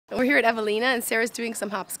We're here at Evelina and Sarah's doing some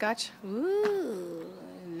hopscotch. Ooh,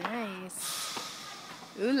 nice.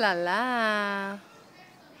 Ooh la la.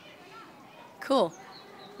 Cool.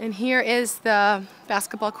 And here is the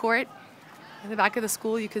basketball court. In the back of the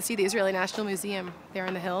school you can see the Israeli National Museum there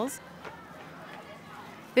in the hills.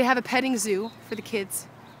 They have a petting zoo for the kids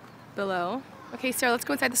below. Okay, Sarah, let's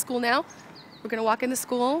go inside the school now. We're going to walk in the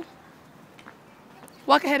school.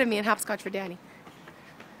 Walk ahead of me and hopscotch for Danny.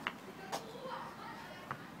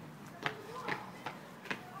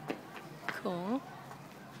 Cool.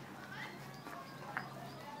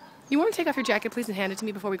 You want to take off your jacket, please, and hand it to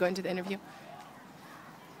me before we go into the interview?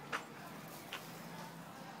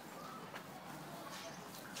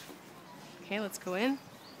 Okay, let's go in.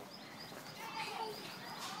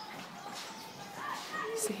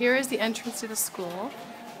 So here is the entrance to the school.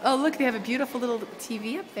 Oh, look, they have a beautiful little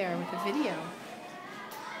TV up there with a video.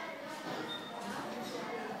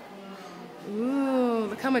 Ooh,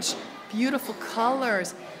 look how much beautiful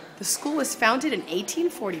colors. The school was founded in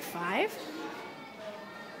 1845?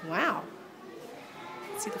 Wow.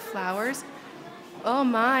 See the flowers? Oh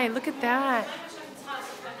my, look at that.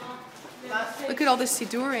 Look at all this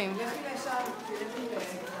sidurim.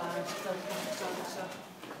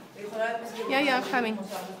 Yeah, I'm coming.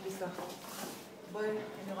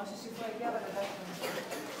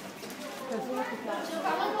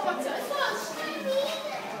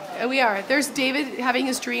 And we are. There's David having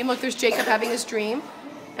his dream. Look, there's Jacob having his dream.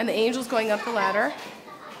 And the angels going up the ladder.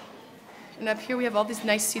 And up here we have all these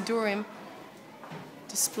nice sidurim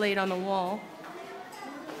displayed on the wall.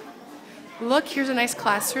 Look, here's a nice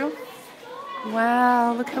classroom.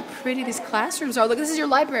 Wow, look how pretty these classrooms are. Look, this is your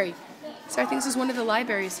library. So I think this is one of the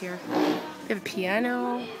libraries here. They have a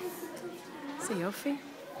piano. Say yofi.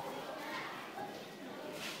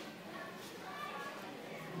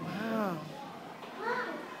 Wow.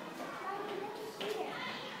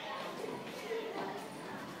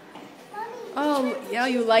 Oh, yeah,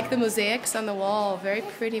 you like the mosaics on the wall. Very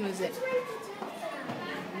pretty mosaic.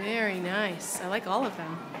 Very nice. I like all of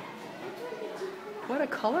them. What a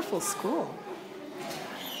colorful school.